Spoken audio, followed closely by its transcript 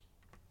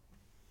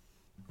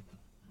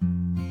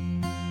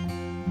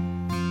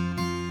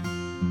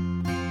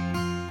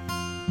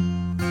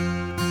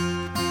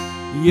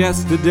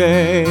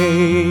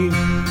yesterday.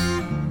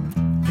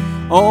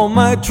 All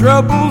my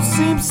troubles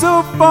seem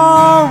so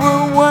far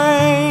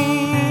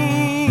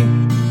away.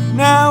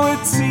 Now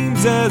it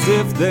seems as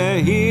if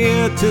they're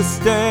here to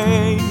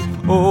stay.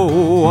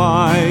 Oh,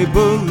 I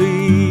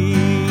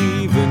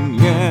believe in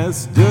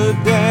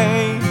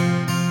yesterday.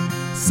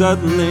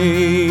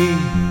 Suddenly,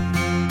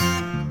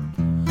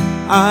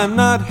 I'm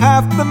not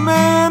half the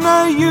man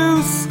I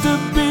used to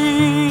be.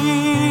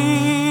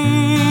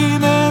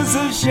 There's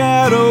a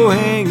shadow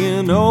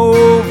hanging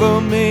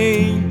over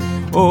me.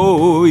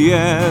 Oh,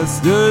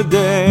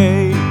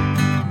 yesterday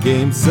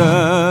came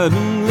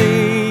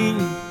suddenly.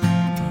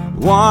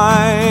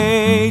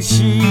 Why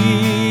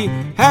she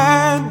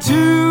had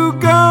to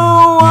go,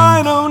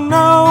 I don't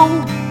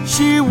know.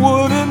 She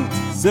wouldn't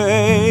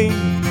say.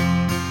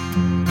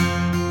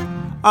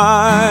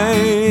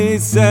 I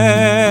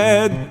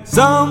said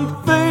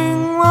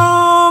something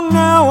wrong.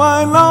 Now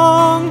I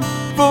long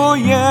for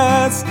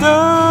yesterday.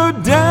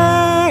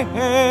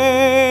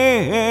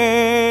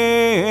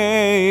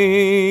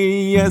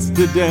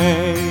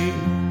 Yesterday,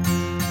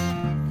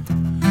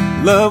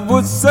 love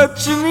was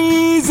such an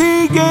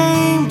easy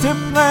game to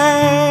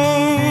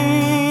play.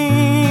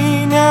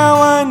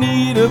 Now I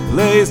need a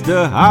place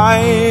to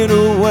hide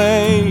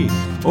away.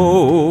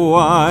 Oh,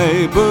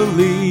 I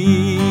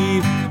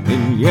believe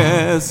in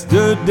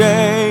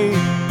yesterday.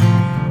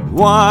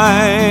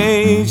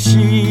 Why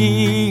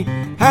she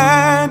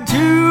had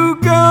to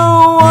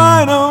go,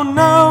 I don't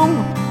know.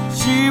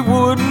 She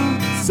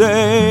wouldn't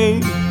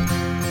say.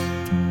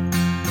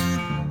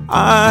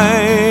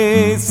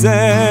 I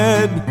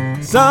said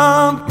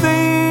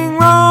something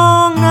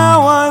wrong.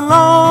 Now I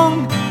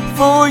long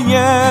for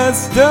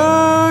yesterday.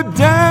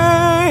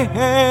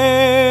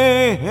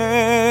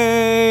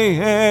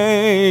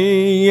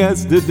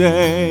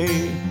 Yesterday,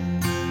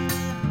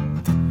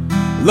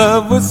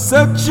 love was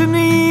such an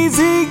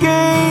easy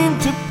game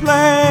to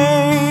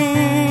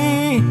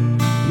play.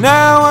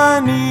 Now I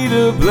need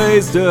a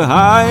place to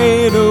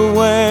hide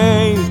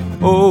away.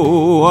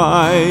 Oh,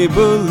 I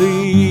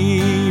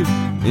believe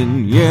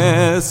in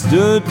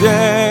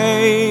yesterday.